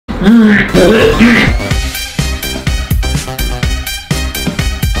Hi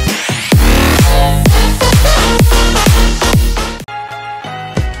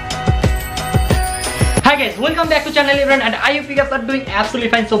guys, welcome back to channel everyone and I hope you guys are doing absolutely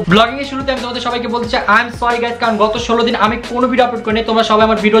fine. So vlogging এর শুরুতে আমি তোমাদের সবাইকে বলতে চাই I am sorry guys কারণ গত 16 দিন আমি কোনো ভিডিও আপলোড করিনি। তোমরা সবাই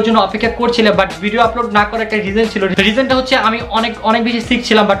আমার ভিডিওর জন্য অপেক্ষা করছিলে, বাট ভিডিও আপলোড না করার একটা রিজন ছিল। রিজনটা হচ্ছে আমি অনেক বেশি সিক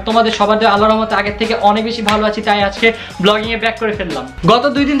ছিলাম, বাট তোমাদের সবার দয়া আল্লাহর রহমতে আগের থেকে অনেক বেশি ভালো আছি, তাই আজকে ব্লগিং এ ব্যাক করে ফেললাম। গত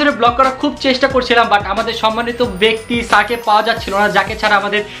 2 দিন ধরে ব্লগ করার খুব চেষ্টা করছিলাম, বাট আমাদের সম্মানিত ব্যক্তি স্যারকে পাওয়া যাচ্ছিল না, যাকে ছাড়া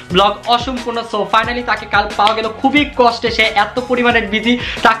আমাদের ব্লগ অসম্পূর্ণ। সো ফাইনালি তাকে কাল পাওয়া গেল খুবই কষ্টে, সে এত পরিমাণে বিজি,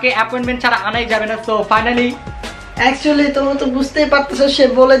 তাকে অ্যাপয়েন্টমেন্ট ছাড়া আনাই যাবে না। সো ফাইনালি অ্যাকচুয়ালি তোমরা তো বুঝতেই পারতেছো, সে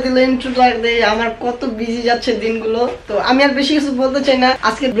বলে দিল ইন্ট্রোটা দিয়ে আমার কত বিজি যাচ্ছে দিনগুলো। তো আমি আর বেশি কিছু বলতে চাই না।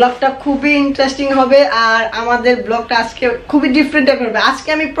 আজকে ব্লগটা খুবই ইন্টারেস্টিং হবে আর আমাদের ব্লগটা আজকে খুবই ডিফারেন্ট টাইপের হবে। আজকে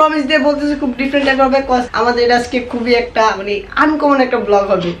আমি প্রমিস দিয়ে বলতেছি খুব ডিফারেন্ট টাইপের হবে, কজ আমাদের আজকে খুবই একটা মানে আনকমন একটা ব্লগ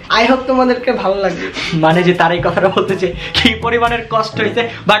হবে। আই হোপ তোমাদেরকে ভালো লাগবে। মানে যে তার এই কথাটা বলতেছে কি পরিমাণের কষ্ট হয়েছে,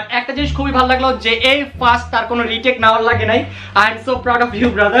 বাট একটা জিনিস খুবই ভালো লাগলো যে এই ফার্স্ট তার কোনো রিটেক নেওয়ার লাগে নাই। I am so proud of you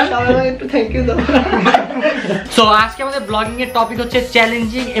brother. সবাই একটু থ্যাংক ইউ দাও। সো আজকে আমাদের ব্লগিং এর টপিক হচ্ছে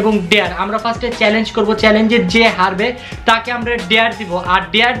চ্যালেঞ্জিং এবং ডেয়ার। আমরা ফার্স্টে চ্যালেঞ্জ করব, চ্যালেঞ্জে যে হারবে তাকে আমরা ডেয়ার দিব, আর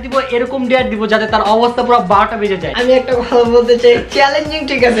ডেয়ার দিব এরকম ডেয়ার দিব যাতে তার অবস্থা পুরো 12টা বেজে যায়। আমি একটা কথা বলতে চাই, চ্যালেঞ্জিং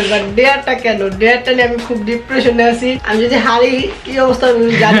ঠিক আছে, বাট ডেয়ারটা কেন? ডেয়ারটা নিয়ে আমি খুব ডিপ্রেশনে আছি। আমি যদি হারি কি অবস্থা আমি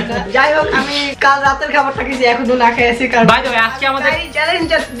জানি না। যাই হোক, আমি কাল রাতের খাবারটা খেয়েছি, এখনো না খেয়ে আছি। কারণ বাই দ্য ওয়ে আজকে আমাদের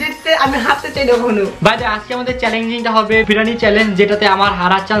চ্যালেঞ্জটা জিততে আমি হারতে চাই না কখনো। বাই দ্য ওয়ে আজকে আমাদের চ্যালেঞ্জিংটা হবে বিরিয়ানি চ্যালেঞ্জ, যেটাতে আমার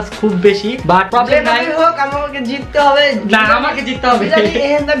হারার চান্স খুব বেশি, বাট প্রবলেম নাই। হোক আমাকে জিততে হবে, না আমাকে জিততে হবে,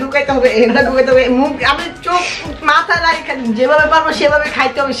 এহেন্দা ঢুকাইতে হবে, এহেন্দা ঢুকাইতে হবে। মুখ আমি চোখ মাথা রাখি যেভাবে পারবো সেভাবে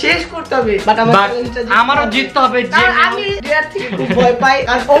খাইতে হবে, শেষ করতে হবে। বাট আমারও জিততে হবে। যে আমি ডেয়ার থেকে খুব ভয় পাই।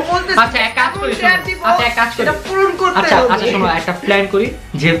 আর ও বলতে আচ্ছা এক কাজ করি, আচ্ছা এক কাজ করি, এটা পূরণ করতে হবে। আচ্ছা শোনো, একটা প্ল্যান করি।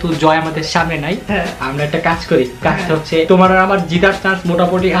 যেহেতু জয় আমাদের সামনে নাই, আমরা একটা কাজ করি। কাজটা হচ্ছে তোমার আর আমার জিতার চান্স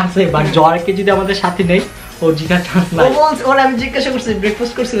মোটামুটি আছে, বাট জয়কে যদি আমাদের সাথে নেই ও জিতার চান্স নাই। ও বলছে, ওরা আমি জিজ্ঞাসা করছি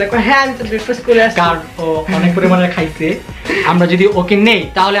ব্রেকফাস্ট করছিল, হ্যাঁ আমি তো ব্রেকফাস্ট করে আসছি, কারণ ও অনেক পরিমাণে খাইছে। আমরা যদি ওকে নেই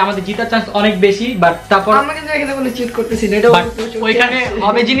তাহলে আমাদের জিতার চান্স অনেক বেশি, বাট তারপর আমরা কিন্তু এখানে কোনো চিট করতেছি না। এটা ওইখানে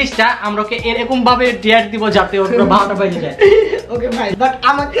হবে জিনিসটা আমরা ওকে এরকম ভাবে ডেয়ার দিব যাতে ওর পুরো 12টা বেজে যায়। ওকে ভাই, বাট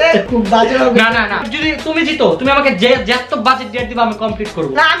আমাকে খুব বাজে হবে। না না না, যদি তুমি জিতো তুমি আমাকে যে যত বাজেট ডেয়ার দিবা আমি কমপ্লিট করব।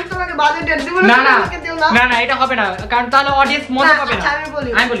 না আমি তোমাকে বাজেট ডেট দিব না। না আমাকে দিও না। না না এটা হবে না, কারণ তাহলে অডিয়েন্স মজা পাবে না।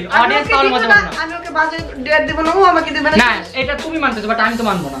 আমি বলি অডিয়েন্স তাহলে মজা পাবে না। আমি ওকে বাজেট ডেট দিব না, ও আমাকে দিবে না। না এটা তুমি মানতেছো, বাট আমি তো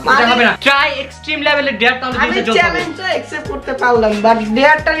মানবো না। এটা হবে না। ট্রাই এক্সট্রিম লেভেলের ডেয়ার, তাহলে জিততে জোর হবে। আমি চ্যালেঞ্জটা অ্যাকসেপ্ট করতে পারলাম, বাট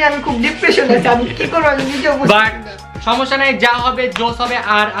ডেয়ারটা নিয়ে আমি খুব ডিপ্রেশনে আছি। আমি কি করব আমি নিজেও বুঝতে পারছি না। সমস্যা নাই, যা হবে জোস হবে।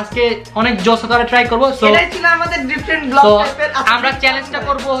 আর আজকে অনেক জোস করে ট্রাই করব। সো এটাই ছিল আমাদের ডিফারেন্ট ব্লগ টাইপের। আমরা চ্যালেঞ্জটা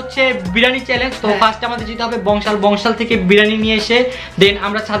করব হচ্ছে বিরিয়ানি চ্যালেঞ্জ। তো ফার্স্ট আমাদের যেতে হবে বংশাল থেকে বিরিয়ানি নিয়ে এসে দেন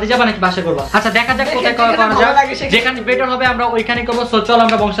আমরা ছাদে যাব নাকি বাসা করব। আচ্ছা দেখা যাক কোথায় করা যায়, যেখানে বেটার হবে আমরা ওইখানে করব। সো চল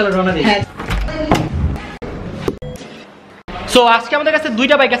আমরা বংশালে রওনা দিই। সো আজকে আমাদের কাছে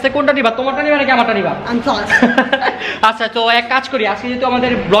দুইটা বাইক আছে, কোনটা নিবা? তোমারটা নিবা নাকি আমারটা নিবা? আচ্ছা তো এক কাজ করি, আজকে যেহেতু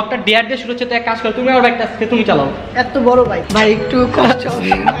আমাদের ব্লগটা ডেয়ার দিয়ে শুরু হচ্ছে, তো এক কাজ করো তুমি আমার বাইকটা আজকে তুমি চালাও। এত বড় বাইক ভাই একটু কষ্ট হবে।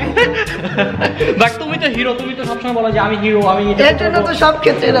 বাট তুমি তো হিরো, তুমি তো সবসময় বলো যে আমি হিরো, আমি এটা তো সব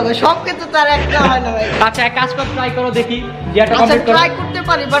ক্ষেত্রে না ভাই, সব ক্ষেত্রে তার একটা হয় না ভাই। আচ্ছা এক কাজ করো, ট্রাই করো দেখি যেটা কমপ্লিট করো। ট্রাই করতে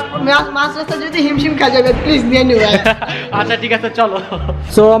পারি, বাট মাছ রাস্তা যদি হিমশিম খা যাবে প্লিজ নিয়ে নিও। আচ্ছা ঠিক আছে চলো।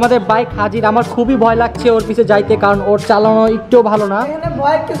 সো আমাদের বাইক হাজির। আমার খুবই ভয় লাগছে ওর পিছে যাইতে, কারণ ওর চালানো একটু ভালো না। এখানে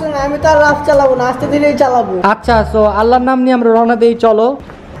ভয় কিছু না, আমি তো আর রাফ চালাবো না, আস্তে ধীরেই চালাবো। আচ্ছা সো আল্লাহর নাম নিয়ে আমরা রওনা দেই, চলো।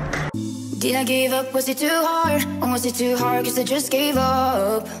 Did I give up? Was it too hard? Or was it too hard? Cause I just gave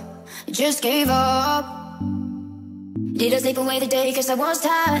up. Just gave up. Did I sleep away the day cause I was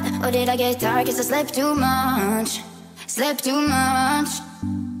tired? Or did I get tired cause I slept too much? Slept too much.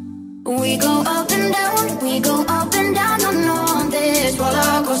 We go up and down, we go up and down on this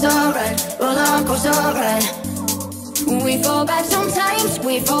roller coaster ride, roller coaster ride. We fall back sometimes,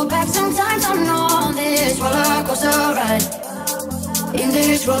 we fall back sometimes on this roller coaster ride. In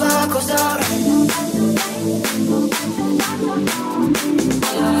this roller coaster ride.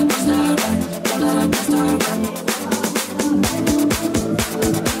 Roller coaster ride, roller coaster ride.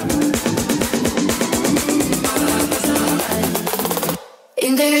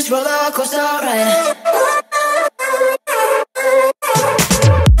 In this roller coaster ride.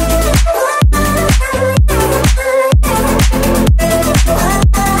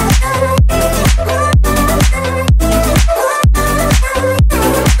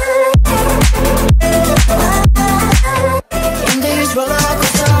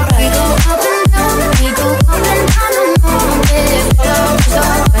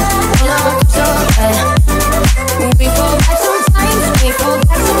 We fall back sometimes, we fall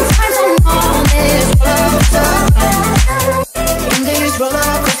back sometimes.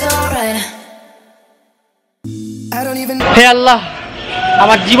 আল্লাহ,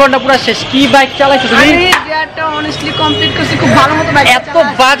 আমার জীবনটা পুরো শেষ। কি bike চালাইছো তুমি? আমি ডেয়ারটা honestly complete করছি, খুব ভালো মতো বাইক এত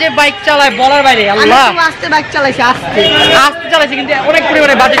বাজে বাইক চালায় বলার বাইরে। আল্লাহ, আমি আস্তে বাইক চালাইছি, আস্তে চালাইছি কিন্তু অনেক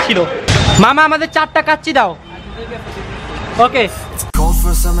পরিমাণে বাজে ছিল। মামা আমাদের 4টা কাচ্চি দাও। ওকে।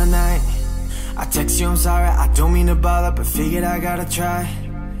 I text you, I'm sorry, I don't mean to bother, but figured I gotta try.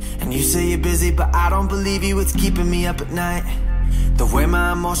 And you say you're busy, but I don't believe you, it's keeping me up at night. The way my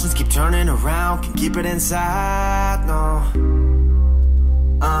emotions keep turning around, can keep it inside, no.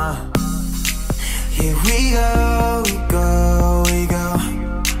 Here we go,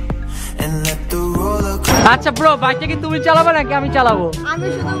 and let the roller coaster. আচ্ছা bro, বাইকটা কি তুমি চালাবে নাকি আমি চালাবো? আমি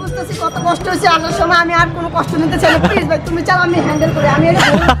শুধু বুঝতেছি কত কষ্ট হচ্ছে আনার সময়, আমি আর কোনো কষ্ট নিতে চাই না। প্লিজ ভাই তুমি চালাও, আমি হ্যান্ডেল করি। আমি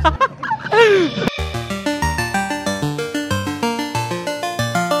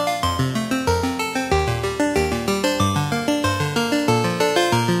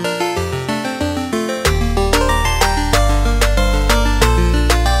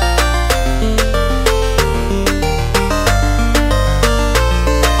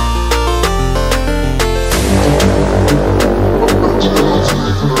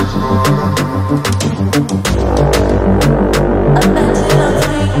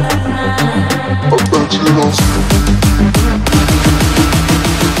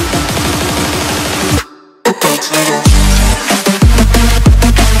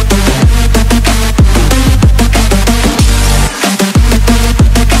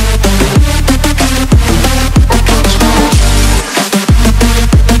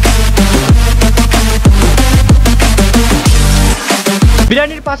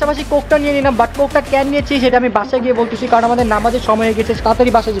বিরিয়ানির পাশাপাশি কোকটা নিয়ে নিলাম, বাট কোকটা কেন নিয়েছি সেটা আমি বাসায় গিয়ে বলতেছি, কারণ আমাদের নামাজের সময় হয়ে গেছে,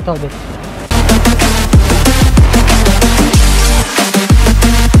 তাড়াতাড়ি বাসায় যেতে হবে।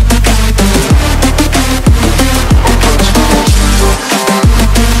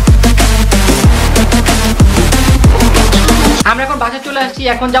 আমরা এখন বাসায় চলে আসছি,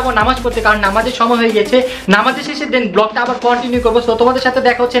 এখন যাবো নামাজ পড়তে, কারণ নামাজের সময় হয়ে গেছে। নামাজের শেষে দেন ব্লগটা আবার কন্টিনিউ করবো। তো তোমাদের সাথে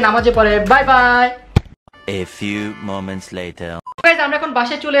দেখা হচ্ছে নামাজে পরে। Bye bye. A few moments later. Guys, আমরা এখন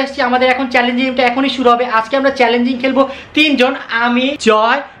বাসায় চলে আসছি। আমাদের এখন চ্যালেঞ্জিংটা এখনই শুরু হবে। আজকে আমরা চ্যালেঞ্জিং খেলবো 3 জন, আমি,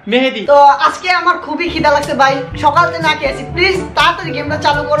 জয়, মেহেদি। তো আজকে আমার খুবই খিদা লাগছে ভাই, সকাল থেকে না খেয়েছি। প্লিজ তাড়াতাড়ি গেমটা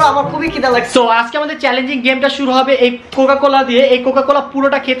চালু করো, আমার খুবই খিদা লাগছে। তো আজকে আমাদের চ্যালেঞ্জিং গেমটা শুরু হবে এই কোকা কোলা দিয়ে। এই কোকা কোলা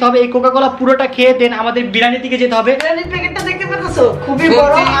পুরোটা খেতে হবে। এই কোকা কোলা পুরোটা খেয়ে দেন আমাদের বিরিয়ানির দিকে যেতে হবে। বিরিয়ানির প্যাকেটটা দেখতে পাচ্ছো, খুবই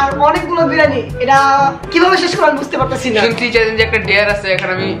বড় আর অনেকগুলো বিরিয়ানি। এটা কিভাবে শেষ করব বুঝতে পারতেছি না। শুনছি চ্যালেঞ্জে একটা ডেয়ার আছে, এখন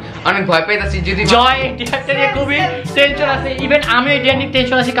আমি অনেক ভয় পাইতাছি। যদি জয় এই ডিয়ারটা নিয়ে খুবই টেনশন আছে, ইভেন আমি এই ডিয়ার নিয়ে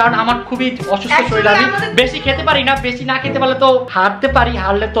টেনশন আছি, কারণ আমার খুবই অসুস্থ শরীর। আমি বেশি খেতে পারি না, বেশি না খেতে পারলে তো হারতে পারি,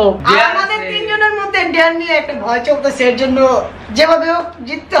 হারলে তো। আমাদের 3 জনের মধ্যে ডেয়ার নিয়ে একটা ভয় চলতেছে, এর জন্য যেভাবে হোক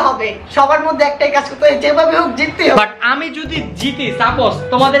জিততে হবে। সবার মধ্যে একটাই কাজ করতে হবে, যেভাবে হোক জিততে হবে। বাট আমি যদি জিতি, সাপোজ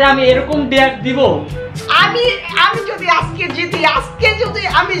তোমাদের আমি এরকম ডেয়ার দিব, আমি যদি আজকে জিতি,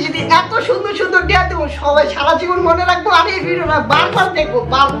 আমি যদি এত সুন্দর সুন্দর ডেয়ার দেবো, সবাই সারা জীবন মনে রাখবো। আর এই ভিডিওটা বারবার দেখবো,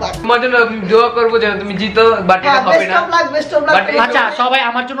 বারবার। তোমার জন্য দোয়া করবো যেন তুমি জিতো, বাট এটা হবে না। Best of luck. আচ্ছা সবাই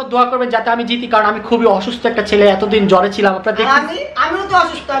আমার জন্য দোয়া করবে যাতে আমি জিতি, কারণ আমি খুবই অসুস্থ একটা ছেলে, এতদিন জ্বরে ছিলাম। আপনারা দেখুন আমিও তো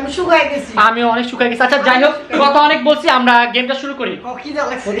অসুস্থ, আমি শুকায় গেছি। আমিও অনেক শুকায় গেছি। আচ্ছা যাই হোক, কথা অনেক বলছি, আমরা গেমটা শুরু করি। খিদা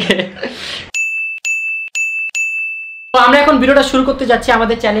লাগছে। তো আমরা এখন ভিডিওটা শুরু করতে যাচ্ছি।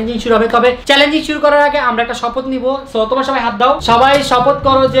 আমাদের চ্যালেঞ্জিং শুরু হবে, তবে চ্যালেঞ্জিং শুরু করার আগে আমরা একটা শপথ নিব। সো তোমরা সবাই হাত দাও, সবাই শপথ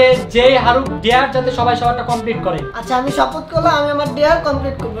করো যে যে হারুক ডেয়ার যাতে সবাই সবারটা কমপ্লিট করে। আচ্ছা আমি শপথ করলাম, আমি আমার ডেয়ার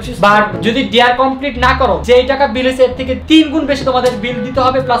কমপ্লিট করব। বাট যদি ডেয়ার কমপ্লিট না করো, যে টাকা বিল হয়েছে এর থেকে 3 গুণ বেশি তোমাদের বিল দিতে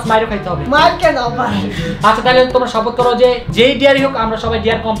হবে, প্লাস মাইরও খাইতে হবে। মার কেন আবার? আচ্ছা তাহলে তোমরা শপথ করো যে যেই ডেয়ারই হোক আমরা সবাই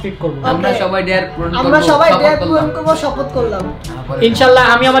ডেয়ার কমপ্লিট করব। আমরা সবাই ডেয়ার পূরণ করব। আমরা সবাই ডেয়ার পূরণ করব, শপথ করলাম। ইনশাআল্লাহ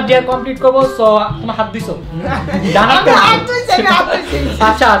আমি আমার ডেয়ার কমপ্লিট করব। সো তোমার হাত দিছো জানাতে।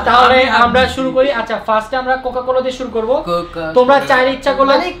 আচ্ছা তাহলে আমরা শুরু করি। আচ্ছা ফার্স্টে আমরা কোকা কোলা দিয়ে শুরু করব। তোমরা চাইলে ইচ্ছা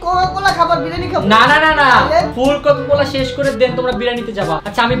করলে মানে কোকা কোলা খাবার, বিরিয়ানি খাবো? না না না না, ফুল কোকা কোলা শেষ করে দেন তোমরা বিরিয়ানিতে যাবা।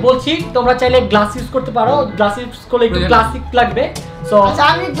 আচ্ছা আমি বলছি, তোমরা চাইলে গ্লাস ইউজ করতে পারো, গ্লাস ইউজ করলে একটু ক্লাসিক লাগবে। সো আচ্ছা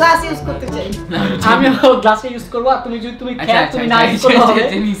আমি গ্লাস ইউজ করতে চাই। আমিও গ্লাসে ইউজ করব, আর তুমি যদি তুমি খেয়ে তুমি না ইউজ করলে হবে।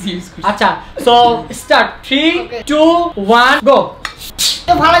 আচ্ছা সো স্টার্ট, 3 2 1 গো।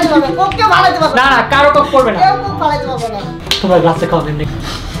 কেউ ভালো দিবে না, কেউ ভালো দিবে না। না না কারো কক করবে না, কেউ ভালো দিবে না। তোমরা গ্লাসে খাও নেই।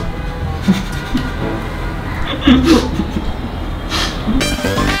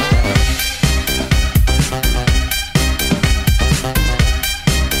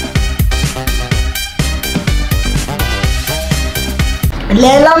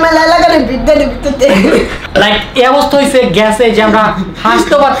 লেলা মেলা করে বিদ্যালয় ভিতরে লাইক এই অবস্থা হইছে গ্যাসে যে আমরা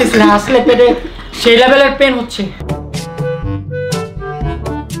হাসতে পারতেছি না, আসলে পেটে সেই লেভেলের পেন হচ্ছে।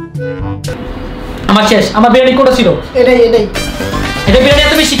 আমার শেষ। আমার বিরিয়ানি কোটা ছিল এটাই এটা বিরিয়ানি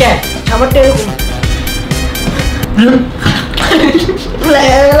এত বেশি কেন? আমারটা এরকম।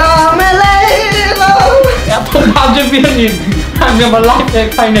 এত বাজে বিরিয়ানি আমি আমার লাইফে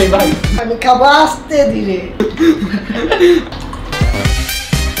খাই নাই ভাই। আমি খাবো আস্তে ধীরে।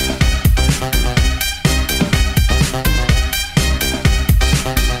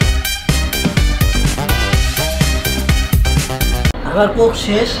 আবার কোক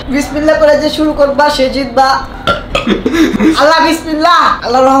শেষ। বিসমিল্লাহ করে যে শুরু করবা সে জিতবা। আল্লাহ বিসমিল্লাহ,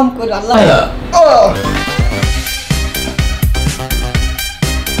 আল্লাহ রহম করে। আল্লাহ ও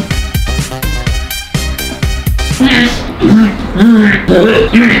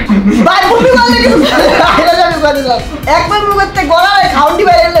ভাই মুখে মারলে কি আইলা যাবে করে দাও। একবার মুখতে গলায় খাউন্ডি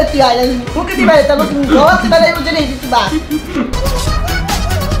বাইরে এলে তুই আইলা মুখে দি বাইরে তারপর তুমি গলাতে বাইরে বুঝে নেই দিতে বা।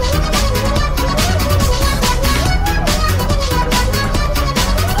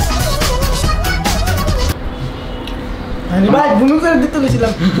 আমি ভাই বুনু করে দিতে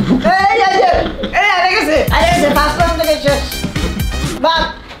বলেছিলাম। এই আরে গেছে ফার্স্ট রাউন্ড থেকে শেষ। বাস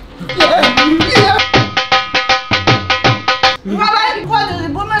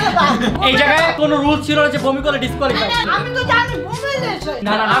এই জায়গায় কোনো রুল ছিল না যে বমি করলে ডিসকোয়ালিফাই। আমি তো জানি বমি লেছে।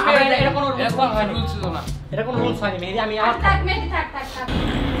 না না এটা কোনো রুল ছিল না। এটা কোনো রুলস হয়নি মেহেদি। আমি আর থাক মেহেদি থাক।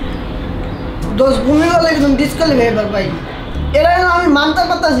 দোষ বমি করলে একদম ডিসকোয়ালিফাই ভাই। এরা আমি মানতে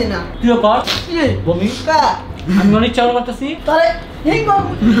পারতাছি না। তুইও কর বমি। কা আমি অনেক চাওয়া করতেছি। তারে হিং বম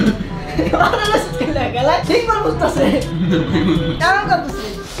আরে স্কিলে গেলা হিং বম বুঝতাছে কেমন করতেছে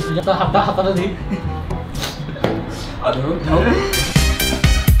এটা তো হাতটা দি।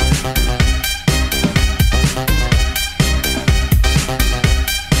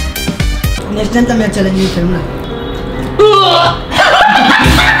 नेक्स्ट टाइम तो मैं चैलेंज नहीं करूंगा।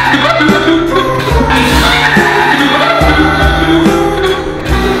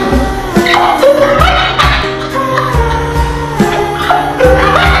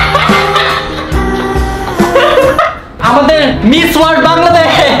 আমাদের মিস ওয়ার্ল্ড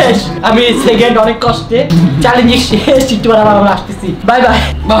বাংলাদেশ। আমি সেকেন্ড অনেক কষ্টে চ্যালেঞ্জিং শেষ একটু আমরা আসতেছি। Bye bye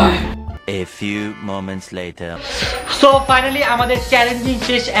bye. A few moments later. So finally আমাদের চ্যালেঞ্জিং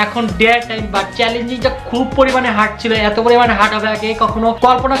শেষ। এখন ডেয়ার টাইম। বাট চ্যালেঞ্জিংটা খুব পরিমাণে হার্ড ছিল। এত পরিমাণে হার্ড হবে আগে কখনো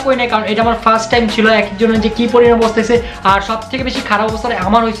কল্পনা করি নাই, কারণ এটা আমার ফার্স্ট টাইম ছিল। একজনের যে কি পরিমাণ বসতেছে। আর সব থেকে বেশি খারাপ অবস্থা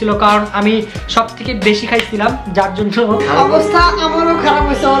আমার হয়েছিল, কারণ আমি সব থেকে বেশি খাইছিলাম, যার জন্য অবস্থা আমারও খারাপ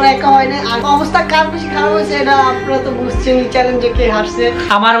হয়েছে। ওর একা হয় না। আর অবস্থা কার বেশি খারাপ হয়েছে এটা আপনারা তো বুঝছেন। চ্যালেঞ্জে কে হারছে।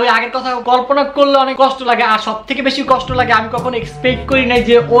 আমার ওই আগের কথা কল্পনা করলে অনেক কষ্ট লাগে। আর সব থেকে বেশি কষ্ট লাগে আমি কখনো এক্সপেক্ট করি নাই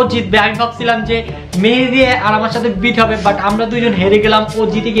যে ও জিতবে। আমি ভাবছিলাম যে মেহেদি আর আমার সাথে বিট হবে, বাট আমরা দুইজন হেরে গেলাম। ও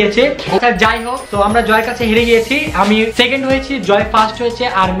জিতে গিয়েছে। যাই হোক, তো আমরা জয়ের কাছে হেরে গিয়েছি। আমি সেকেন্ড হয়েছি, জয় ফার্স্ট হয়েছে,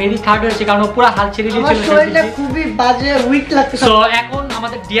 আর মেহেদি থার্ড হয়েছে, কারণ ও পুরো হাল ছেড়ে দিয়েছিল। শরীরটা খুবই বাজে উইক লাগতেছে। সো এখন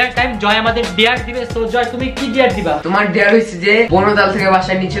আমাদের ডিয়ার টাইম। জয় আমাদের ডিয়ার দিবে। সো জয় তুমি কি ডিয়ার দিবা? তোমার ডিয়ার হইছে যে বনতাল থেকে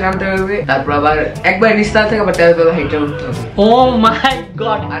বাসায় নিচে নামতে হবে, তারপর আবার একবার নিচতলা থেকে আবার 13 তলা হাইটে উঠতে হবে। ও মাই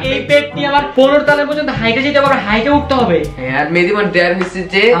গড, এই পেট নিয়ে আবার 15 তলা পর্যন্ত হাইটে যেতে আবার হাইটে উঠতে হবে। হ্যাঁ, আর মেদিমার ডিয়ার হইছে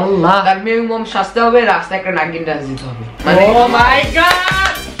যে আল্লাহ, তার মিনিমাম সাজতে হবে, রাস্তায় একটা নাগিন ডান্স দিতে হবে। মানে ও মাই গড,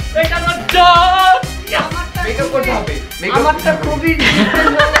 এটা তো জোস। মেকআপ করতে হবে। আমারটা খুবই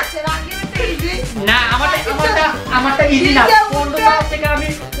রাকিবটা ইজি না, আমারটা ইজি না। 15 তলা থেকে আমি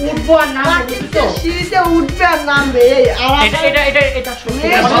উঠবো আর নামবো, বুঝছো? সিঁড়িতে উঠবে আর নামবে। এই আর এটা সত্যি।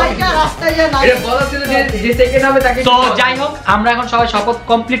 রাস্তায় যায় না। এটা বলা ছিল যে সেকেন্ড হবে তাকে। তো যাই হোক, আমরা এখন সবাই শপথ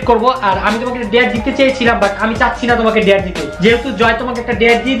কমপ্লিট করব। আর আমি তোমাকে ডেয়ার দিতে চেয়েছিলাম, বাট আমি চাচ্ছি না তোমাকে ডেয়ার দিতে, যেহেতু জয় তোমাকে একটা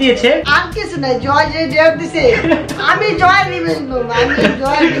ডেয়ার দিয়ে দিয়েছে। আর কিছু নাই, জয় যে ডেয়ার দিছে আমি জয় রিভেঞ্জ নেব। আমি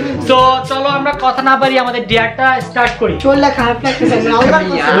জয় রিভেঞ্জ। তো চলো আমরা কথা না পারি, আমাদের ডেয়ারটা স্টার্ট করি। চললে খারাপ লাগতেছে না। আল্লাহর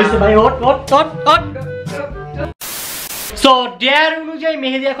কসম হইছে ভাই, ওট। সো ডেয়ার অনুযায়ী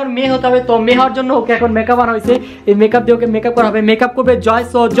মেহেদি এখন মেয়ে হতে হবে। তো মেয়ে হওয়ার জন্য ওকে এখন মেকআপ আনা হয়েছে। এই মেকআপ দিয়ে ওকে মেকআপ করা হবে। মেকআপ করবে জয়।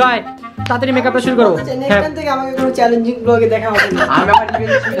 সো জয় তাড়াতাড়ি মেকআপটা শুরু করো। নেক্সট টাইম থেকে আমাকে কোনো চ্যালেঞ্জিং ব্লগে দেখা হবে না। আমি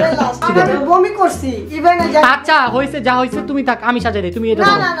আবার আমি বমি করছি ইভেন্টে যা। আচ্ছা হইছে, যা হইছে তুমি থাক, আমি সাজাই দেই। তুমি এটা না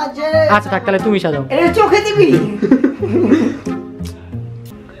দাও। না না, যে আচ্ছা থাক, তাহলে তুমি সাজাও। এটা চোখে দিবি।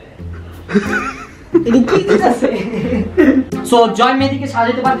 এটা কি দিতেছে? সো জয় মেহেদিকে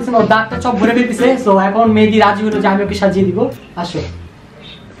সাজাতে পারতেছে না, ওর দাঁতটা সব ভরে ফেলতেছে। সো এখন মেহেদি রাজি হলো যে আমি ওকে সাজিয়ে দিব। আসো।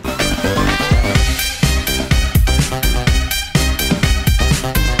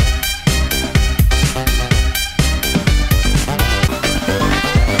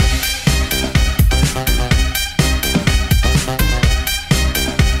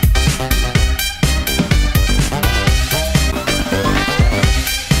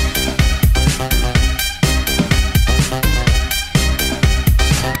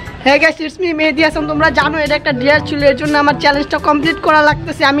 হ্যাঁ guys, it's me Mehedi Hasan. তোমরা জানো এটা একটা ডিয়ার ছিল, এর জন্য আমার চ্যালেঞ্জটা কমপ্লিট করা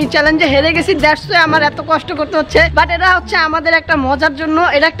লাগতেছে। আমি চ্যালেঞ্জে হেরে গেছি, দ্যাটস ওয়াই আমার এত কষ্ট করতে হচ্ছে। বাট এটা হচ্ছে আমাদের একটা মজার জন্য,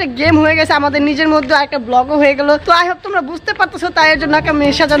 এটা একটা গেম হয়ে গেছে আমাদের নিজের মধ্যে, একটা ব্লগও হয়ে গেল। তো আই হোপ তোমরা বুঝতে পারতেছো, তাই এর জন্য একটা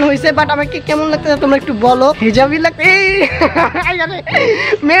মেয়ে সাজানো হয়েছে। বাট আমাকে কেমন লাগতেছে তোমরা একটু বলো। হিজাবি লাগতে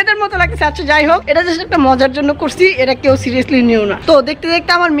মেয়েদের মতো লাগতেছে। আচ্ছা যাই হোক, এটা জাস্ট একটা মজার জন্য করছি, এটা কেউ সিরিয়াসলি নিও না। তো দেখতে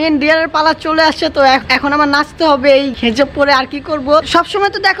দেখতে আমার মেন ডিয়ারের পালা চলে আসছে। তো এখন আমার নাচতে হবে এই হেজাব পরে। আর কি করব,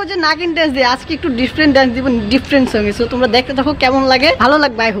 সবসময় তো দেখো যে নাগিন ডান্স দিয়ে, আজকে একটু ডিফারেন্ট ডান্স দিব, ডিফারেন্ট সঙ্গে। সো তোমরা দেখতে দেখো কেমন লাগে, ভালো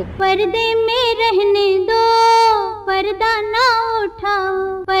লাগবে আই হোপ। पर्दे में रहने दो, पर्दा ना उठाओ,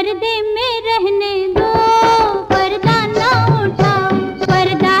 पर्दे में रहने दो, पर्दा ना उठाओ,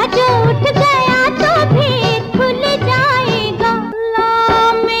 पर्दा जो उठ गया तो फिर खुल जाएगा। अल्लाह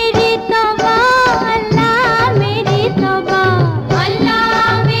मेरी तौबा, अल्लाह मेरी तौबा, अल्लाह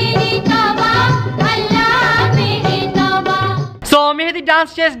मेरी तौबा, अल्लाह मेरी तौबा। সো মেহেদি ডান্স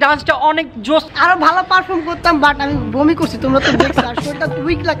শেষ, ডান্সটা অনেক জোস। আরো ভালো পারফর্ম করতাম, বাট আমি বমি করছি, তোমরা তো দেখছো। আর শরীরটা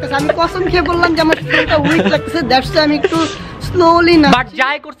উইক লাগতেছে, আমি কসম খেয়ে বললাম যে আমার শরীরটা উইক লাগতেছে, দ্যাটস ওয়াই আমি একটু স্লোলি না। বাট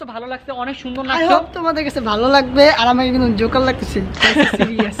যাই করতে ভালো লাগছে, অনেক সুন্দর আই নাচছো। হোপ তোমাদের কাছে ভালো লাগবে। আর আমাকে কিন্তু জোকার লাগতেছে,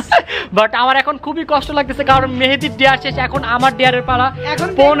 সিরিয়াস। বাট আমার এখন খুবই কষ্ট লাগতেছে, কারণ মেহেদির ডেয়ার শেষ, এখন আমার ডেয়ারের পালা। এখন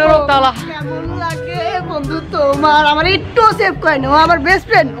 15 তালা। কেমন লাগে বন্ধু তোমার? আমার একটু সেভ করে না, ও আমার বেস্ট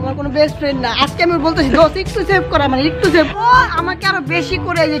ফ্রেন্ড, আমার কোনো বেস্ট ফ্রেন্ড না। আজকে আমি বলতেছি দোস্ত একটু সেভ করে, আমার একটু সেভ। ও আমাকে আরো বেশি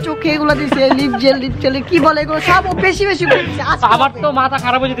করে এই যে চোখে এগুলো দিছে, লিপ জেল কি বলে এগুলো সব ও বেশি বেশি করে দিছে। আমার তো মাথা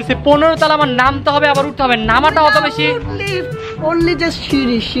খারাপ হয়ে যেতেছে। 15 তালা আমার নামতে হবে, আবার উঠতে হবে। নামাটা অত বেশি, only just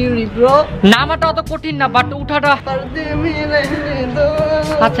সিঁড়ি ব্রো। নামাটা অত কঠিন না, বাট উঠাটা। पर्दे में रहने दो।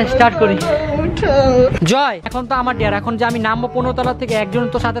 আচ্ছা স্টার্ট করি। উঠাও। জয়, এখন তো আমার ডেয়ার, এখন যে আমি নামবো 15 তলা থেকে, একজন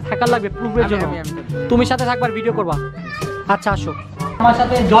তো সাথে থাকার লাগবে প্রুফের জন্য। তুমি সাথে থাকবার, ভিডিও করবা। আচ্ছা আসো আমার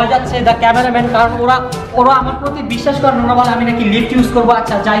সাথে। জয় যাচ্ছে দা ক্যামেরাম্যান, কারণ ওরা আমার প্রতি বিশ্বাস করে না, ওরা বলে আমি নাকি লিফট ইউজ করবো।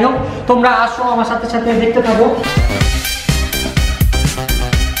 আচ্ছা যাই হোক, তোমরা আসো আমার সাথে সাথে, দেখতে থাকো।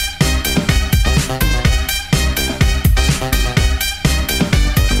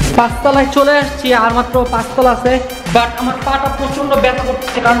 পাঁচতলায় চলে আসছি, আর মাত্র 5 তলা আছে। বাট আমার পাটা প্রচন্ড ব্যথা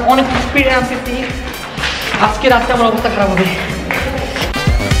করতেছে, কারণ অনেক স্পিডে আসতেছি। আজকে রাতে আমার অবস্থা খারাপ হবে।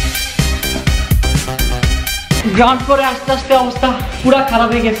 গ্রাউন্ড করে আস্তে আস্তে অবস্থা পুরো খারাপ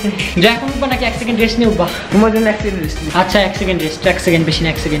হয়ে গেছে। যে এখন উঠবা নাকি 1 সেকেন্ড রেস্ট নিয়ে উঠবা? তোমার জন্য 1 সেকেন্ড রেস্ট। আচ্ছা 1 সেকেন্ড রেস্ট, 1 সেকেন্ড, বেশি না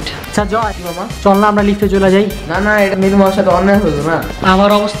 1 সেকেন্ড। আচ্ছা জয় মামা, চল না আমরা লিফটে চলে যাই। না না, এটা মেয়েদের মার সাথে অন্যায় হলো না। আমার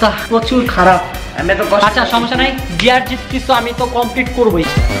অবস্থা প্রচুর খারাপ। আমি তো কষ্ট। আচ্ছা সমস্যা নাই, গিয়ার জিতছিস তো, আমি তো কমপ্লিট করবোই।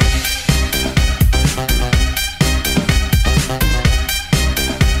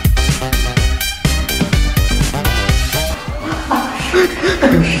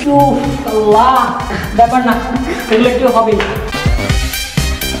 আল্লাহ, ব্যাপার না, এগুলো একটু হবেই।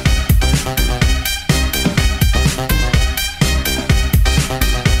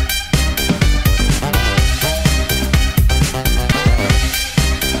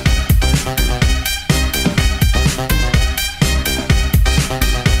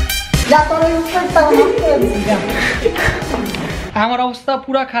 আমার অবস্থা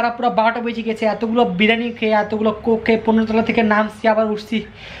পুরা খারাপ, পুরা 12টা বেজে গেছে। এতগুলো বিরিয়ানি খেয়ে, এতগুলো কোক খেয়ে 15 তলা থেকে নামছি, আবার উঠছি।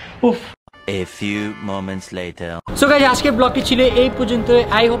 উফ। A few moments later. So guys, আজকের ব্লগটি ছিল এই পর্যন্ত।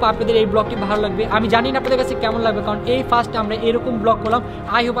 আই হোপ আপনাদের এই ব্লগটি ভালো লাগবে। আমি জানি না আপনাদের কাছে কেমন লাগবে, কারণ এই ফার্স্ট আমরা এরকম ব্লগ করলাম।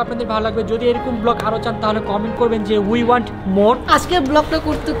 আই হোপ আপনাদের ভালো লাগবে। যদি এরকম ব্লগ আরো চান তাহলে কমেন্ট করবেন যে উই ওয়ান্ট মোর। আজকে ব্লগটা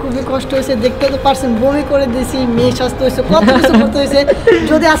করতে খুবই কষ্ট হয়েছে, দেখতে তো পারছেন, বমি করে দিয়েছি, মেয়ে স্বাস্থ্য হয়েছে, কত কিছু করতে হয়েছে।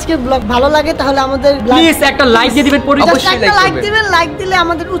 যদি আজকে ব্লগ ভালো লাগে তাহলে আমাদের প্লিজ একটা লাইক দিয়ে দিবেন। অবশ্যই একটা লাইক দিবেন, লাইক দিলে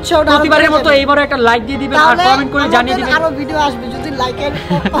আমাদের উৎসাহটা আরো প্রতিবারের বেড়ে মতো যাবে। এইবারও একটা লাইক দিয়ে দিবেন আর কমেন্ট করে জানিয়ে দিবেন। আরো ভিডিও আসবে যদি লাইকের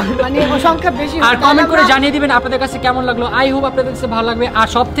মানে সংখ্যা বেশি হয়। আর কমেন্ট করে জানিয়ে দিবেন আপনাদের কাছে কেমন লাগলো। আই হোপ আপনাদের কাছে ভালো লাগবে। আর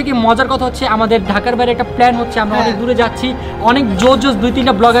সব থেকে মজার কথা হচ্ছে, আমাদের ঢাকার বাইরে একটা প্ল্যান হচ্ছে, আমরা অনেক দূরে যাচ্ছি, অনেক জোর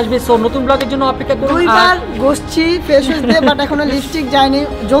 2-3টা ব্লগ আসবে। সো নতুন ব্লগের জন্য অপেক্ষা করুন। দুইবার গোসছি ফেস ওয়াশ দিয়ে, বাট এখনো লিপস্টিক যায়নি।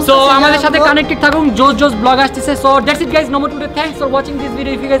 সো আমাদের সাথে কানেক্টেড থাকুন, জোস ব্লগ আসতেছে। So that's it guys, no more today. Thanks for watching this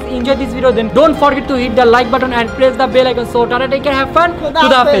video. If you guys enjoy this video, then don't forget to hit the like button and press the bell icon. So tata, take care, have fun,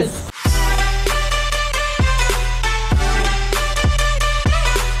 খুদা হাফেজ।